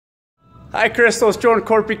Hi Chrystal, it's Jordan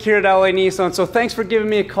Corpic here at LA Nissan. So thanks for giving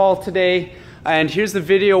me a call today. And here's the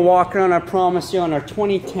video walk around, I promise you, on our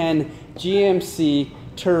 2010 GMC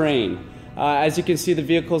Terrain. As you can see, the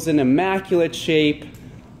vehicle's in immaculate shape.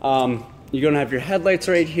 You're gonna have your headlights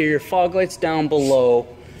right here, your fog lights down below.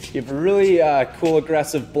 You have a really cool,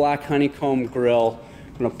 aggressive black honeycomb grille.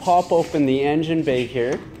 I'm gonna pop open the engine bay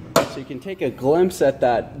here so you can take a glimpse at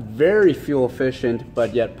that very fuel efficient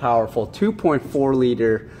but yet powerful 2.4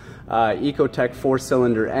 liter Ecotec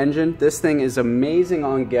 4-cylinder engine. This thing is amazing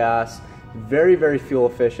on gas, very, very fuel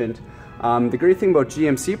efficient. The great thing about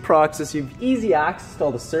GMC products is you have easy access to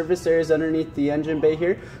all the service areas underneath the engine bay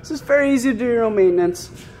here. So it's very easy to do your own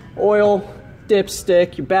maintenance. Oil,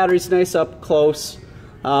 dipstick, your battery's nice up close,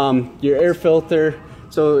 your air filter.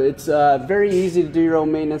 So it's very easy to do your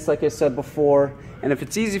own maintenance, like I said before. And if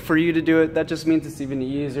it's easy for you to do it, that just means it's even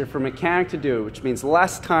easier for a mechanic to do it, which means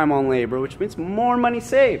less time on labor, which means more money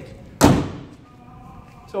saved.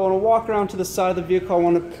 So I want to walk around to the side of the vehicle. I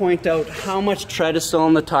want to point out how much tread is still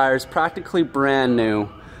on the tires, practically brand new.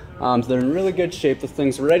 So they're in really good shape. The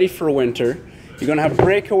thing's ready for winter. You're going to have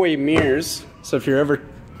breakaway mirrors, so if you're ever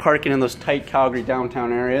parking in those tight Calgary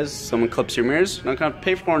downtown areas, someone clips your mirrors, you're not going to have to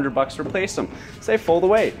pay $400 to replace them. So they fold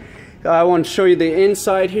away. I want to show you the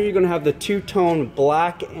inside here. You're going to have the two-tone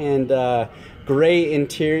black and gray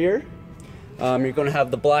interior. You're going to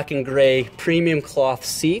have the black and gray premium cloth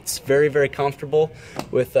seats, very, very comfortable,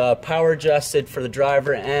 with power adjusted for the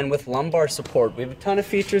driver and with lumbar support. We have a ton of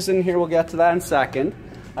features in here. We'll get to that in a second.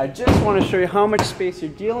 I just want to show you how much space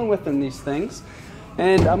you're dealing with in these things.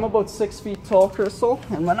 And I'm about 6 feet tall, Chrystal,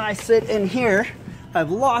 and when I sit in here, I have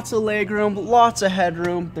lots of leg room, lots of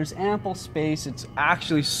headroom. There's ample space. It's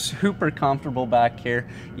actually super comfortable back here.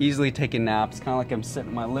 Easily taking naps, kind of like I'm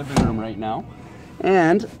sitting in my living room right now.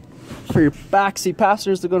 And for your backseat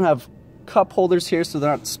passengers, they're going to have cup holders here so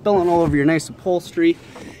they're not spilling all over your nice upholstery.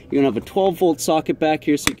 You're going to have a 12-volt socket back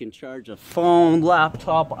here so you can charge a phone,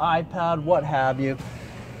 laptop, iPad, what have you.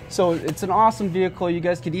 So it's an awesome vehicle. You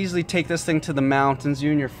guys could easily take this thing to the mountains,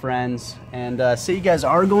 you and your friends. And say you guys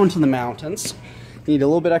are going to the mountains, need a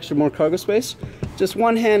little bit extra more cargo space. Just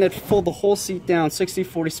one-handed, fold the whole seat down,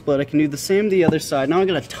 60-40 split. I can do the same the other side. Now I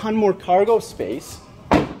got a ton more cargo space.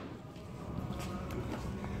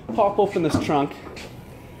 Pop open this trunk.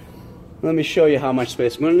 Let me show you how much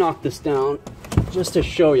space. I'm going to knock this down just to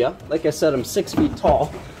show you. Like I said, I'm 6 feet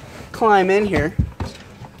tall. Climb in here.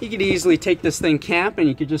 You could easily take this thing camping.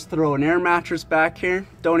 You could just throw an air mattress back here.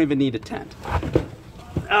 Don't even need a tent.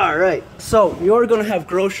 Alright, so you're going to have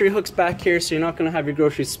grocery hooks back here, so you're not going to have your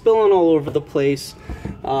groceries spilling all over the place.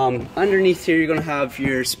 Underneath here, you're going to have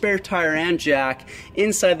your spare tire and jack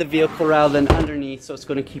inside the vehicle rather than underneath, so it's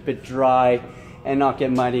going to keep it dry and not get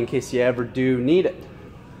muddy in case you ever do need it.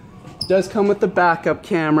 It does come with the backup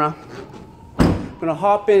camera. I'm going to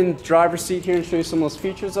hop in the driver's seat here and show you some of those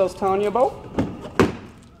features I was telling you about.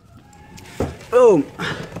 Boom!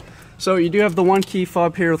 So you do have the one key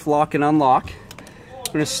fob here with lock and unlock. I'm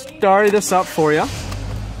going to start this up for you.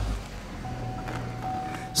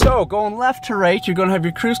 So going left to right, you're going to have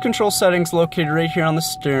your cruise control settings located right here on the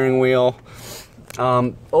steering wheel.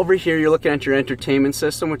 Over here you're looking at your entertainment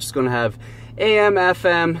system, which is going to have AM,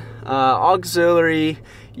 FM, auxiliary,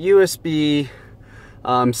 USB,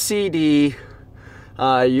 CD.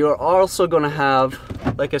 You're also going to have,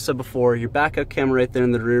 like I said before, your backup camera right there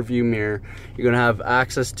in the rear view mirror. You're going to have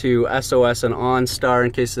access to SOS and OnStar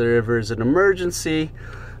in case there ever is an emergency.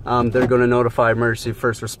 They're going to notify emergency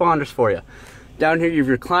first responders for you. Down here you have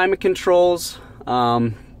your climate controls.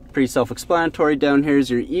 Pretty self-explanatory. Down here is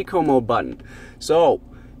your Eco Mode button. So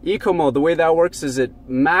Eco Mode, the way that works is it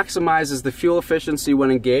maximizes the fuel efficiency when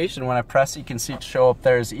engaged, and when I press it, you can see it show up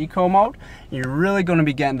there as Eco Mode. You're really going to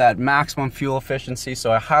be getting that maximum fuel efficiency,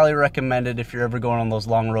 so I highly recommend it if you're ever going on those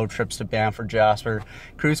long road trips to Banff or Jasper.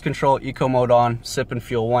 Cruise control, Eco Mode on, sipping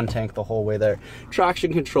fuel, one tank the whole way there.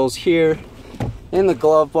 Traction controls here, in the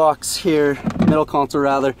glove box here, middle console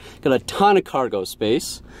rather, got a ton of cargo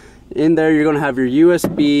space. In there you're going to have your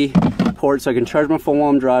USB port so I can charge my phone while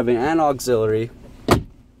I'm driving, and auxiliary.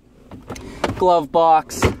 Glove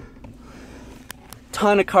box,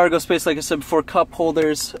 ton of cargo space, like I said before, cup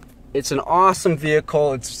holders. It's an awesome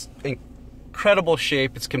vehicle. It's incredible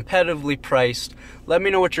shape. It's competitively priced. Let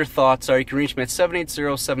me know what your thoughts are. You can reach me at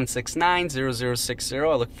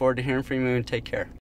 780-769-0060. I look forward to hearing from you, and take care.